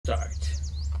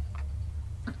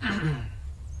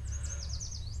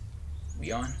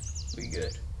We on? We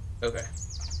good. Okay.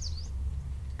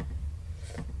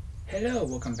 Hello,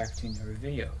 welcome back to another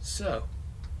video. So,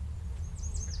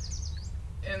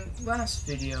 in last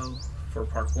video for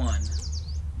part 1,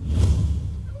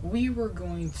 we were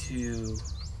going to...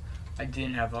 I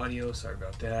didn't have audio, sorry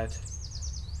about that.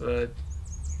 But...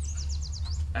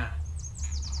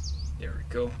 there we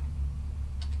go.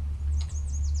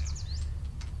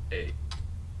 Hey,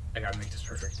 I gotta make this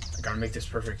perfect. I gotta make this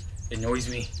perfect. It annoys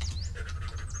me.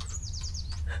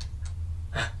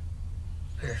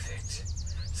 Perfect.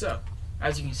 So,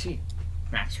 as you can see,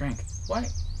 max rank. Why?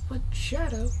 But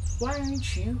Shadow, why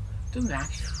aren't you the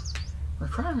max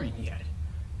requirement yet?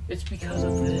 It's because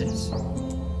of this.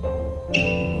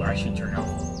 Ooh, I should turn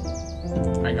off.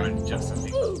 I gotta adjust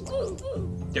something.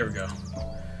 There we go.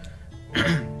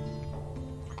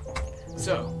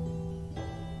 So,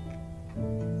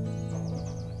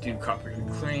 do copyright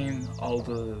claim. All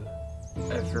the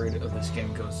effort of this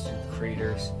game goes to the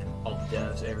creators, all the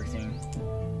devs, everything.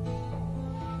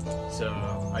 So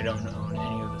I don't own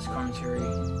any of this commentary,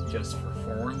 just for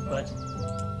form. But,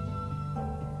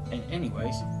 and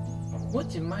anyways,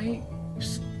 what's in my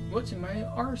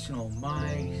arsenal,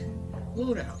 my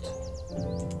loadout?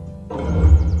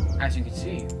 As you can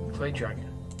see, Clay Dragon,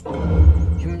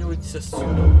 Humanoid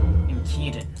Sasuno, and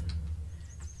Keaton.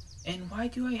 And why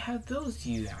do I have those,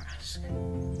 do you ask?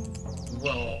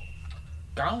 Well,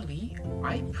 golly,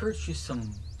 I purchased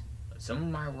some of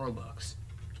my Robux.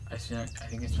 I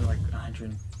think I spent like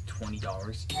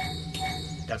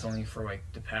 $120. That's only for like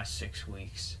the past 6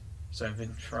 weeks. So I've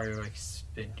been trying like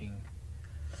spending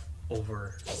over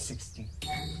over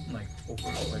like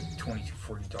 $20 to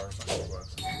 $40 on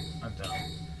Robux. I'm done.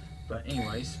 But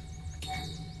anyways,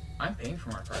 I'm paying for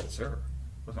my private server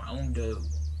with my own dough.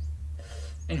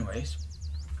 Anyways,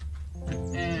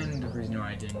 and the reason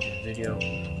why I didn't do a video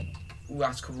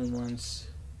last couple months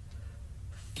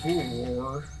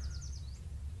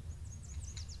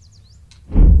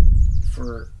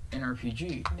for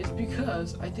Nrpg is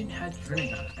because I didn't have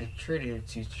training on it. I traded it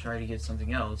to try to get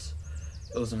something else.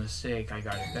 It was a mistake. I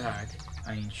got it back.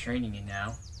 I ain't training it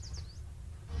now.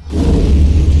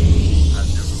 I've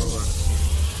never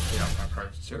get off my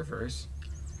private servers.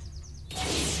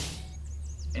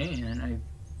 And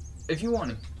if you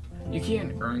want to, you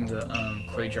can earn the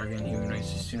Clay Dragon, Humanoid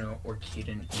Sasuno, or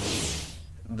Keaton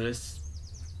in this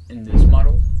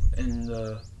model, in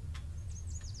the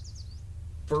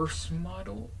first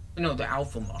model, no, the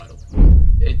alpha model.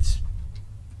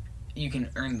 You can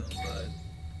earn them, but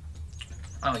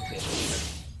I like beta.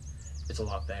 It's a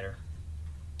lot better.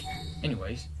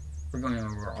 Anyways, we're going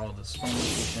over all the spawn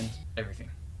locations, everything.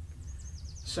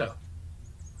 So,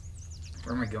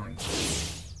 where am I going?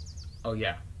 Oh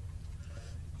yeah.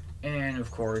 And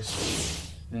of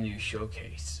course, the new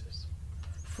showcases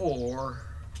for,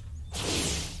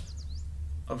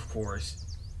 of course,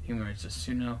 Humanoid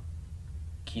Sasuno,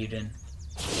 Keaton, and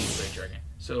Clay Dragon.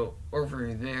 So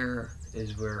over there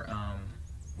is where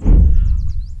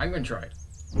I'm gonna try it.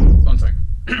 One second.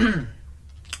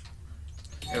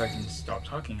 If I can stop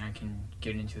talking, I can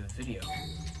get into the video.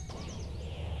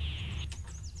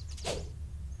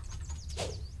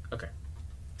 Okay.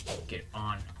 Get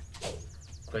on.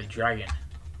 Clay Dragon.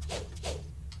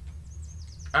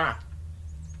 Ah!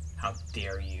 How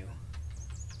dare you.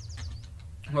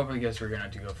 Well, I guess we're gonna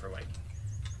have to go for lightning.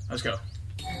 Let's go.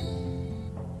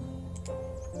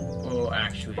 Well,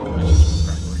 actually, let's just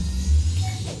go backwards.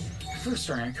 First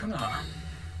rank, come on.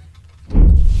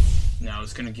 Now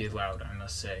it's gonna get loud, I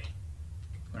must say.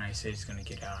 When I say it's gonna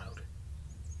get loud,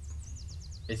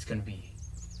 it's gonna be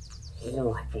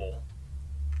horrible.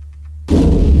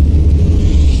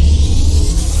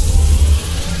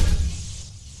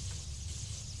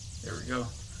 There we go.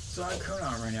 So I'm coming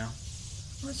out right now.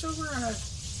 So we're at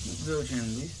Village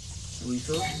and Leaf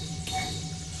Village.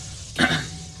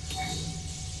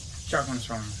 Shotgun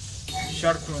spawn.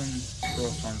 Shotgun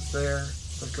girl spawns there.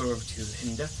 Let's go over to the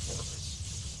Hidden Death Forest.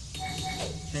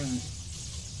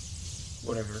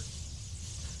 Whatever.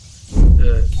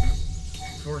 The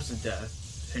Forest of Death.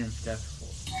 Hidden Death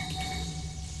Forest.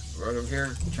 Right over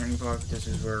here, Turning Block. This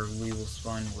is where we will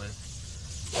spawn with.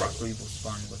 Rock Lee will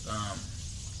spawn with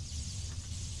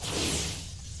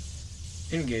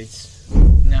Hidden Gates.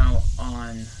 Now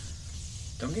on,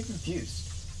 don't get confused.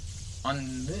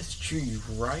 On this tree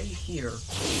right here,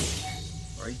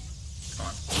 right? Come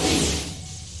on.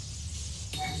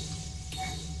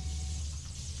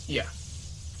 Yeah.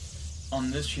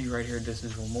 On this tree right here, this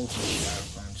is where multi-shadow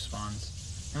clone spawns.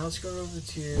 Now let's go over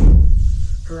to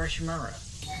Hirashimara,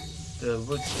 the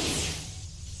wood stage.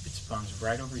 It spawns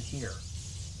right over here,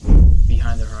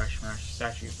 behind the Hiroshima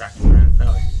statue back in Random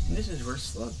Valley. And this is where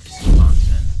Slug spawns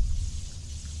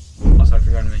in. Also, I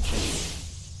forgot to mention,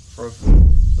 for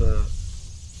the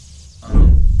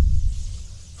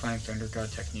Flying Thunder God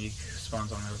technique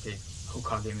spawns on the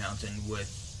Hokage Mountain with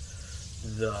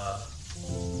the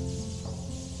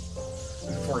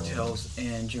Four Tails,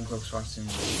 and Jim Cloak spawns in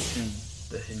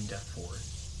the Hidden Death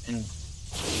Forest. And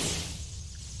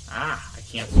I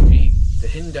can't speak. The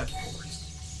Hidden Death Forest.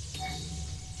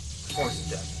 Forest of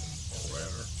Death, or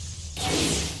whatever.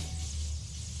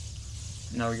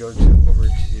 Now we go over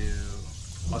to,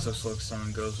 also Slug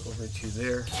Summon goes over to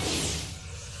there.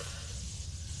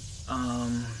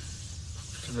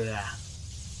 For that.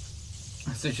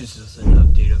 So it's just an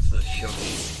update of the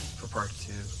showcase for part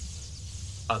 2.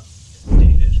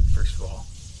 Updated, first of all.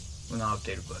 Well, not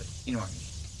updated, but you know what I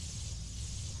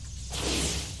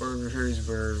mean. Over here is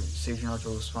where Sage Naruto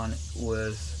will spawn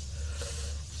with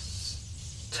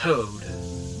Toad.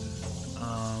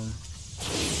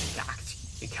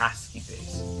 Akatsuki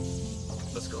base.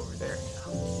 Let's go over there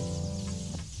now.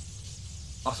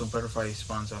 Also, Butterfly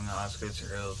spawns on the outskirts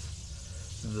of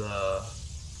the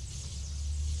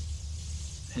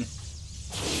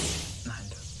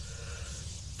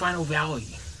Final Valley.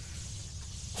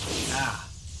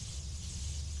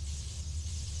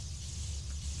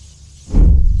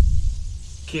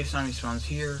 Cave Sami spawns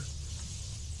here.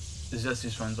 Zetsu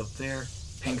spawns up there.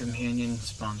 Pink Companion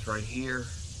spawns right here.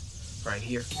 Right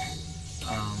here.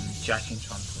 Jachin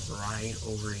spawns right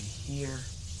over here.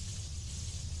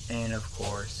 And of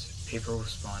course, Paper will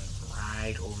spawn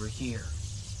right over here.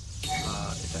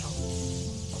 Is that all?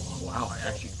 Oh, wow, I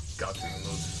actually got through the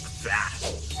moves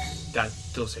fast. That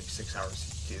still takes 6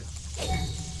 hours to do.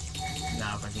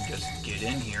 Now if I can just get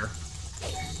in here.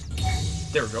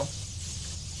 There we go.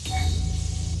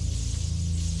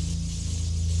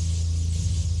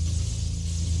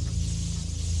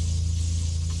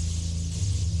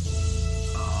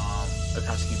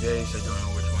 Akatsuki base, I don't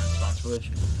know which one spawns which,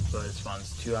 but it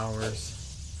spawns 2 hours.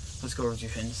 Let's go over to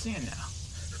Hidden Sand now.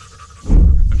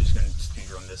 I'm just gonna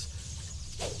speedrun this.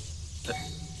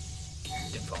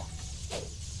 Didn't fall.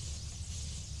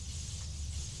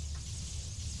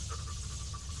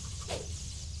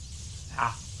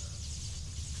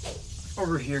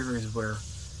 Over here is where,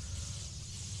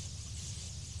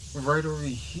 right over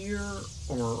here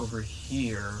or over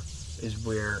here is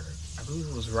where, I believe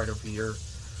it was right over here,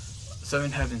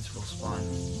 Seven Heavens will spawn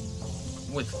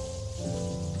with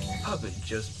Puppet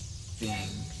just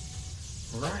being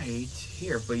right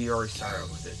here, but you already started out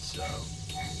with it, so.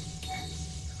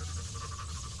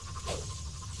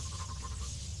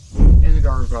 And the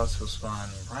Guard Boss will spawn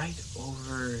right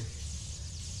over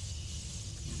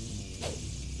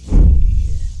here.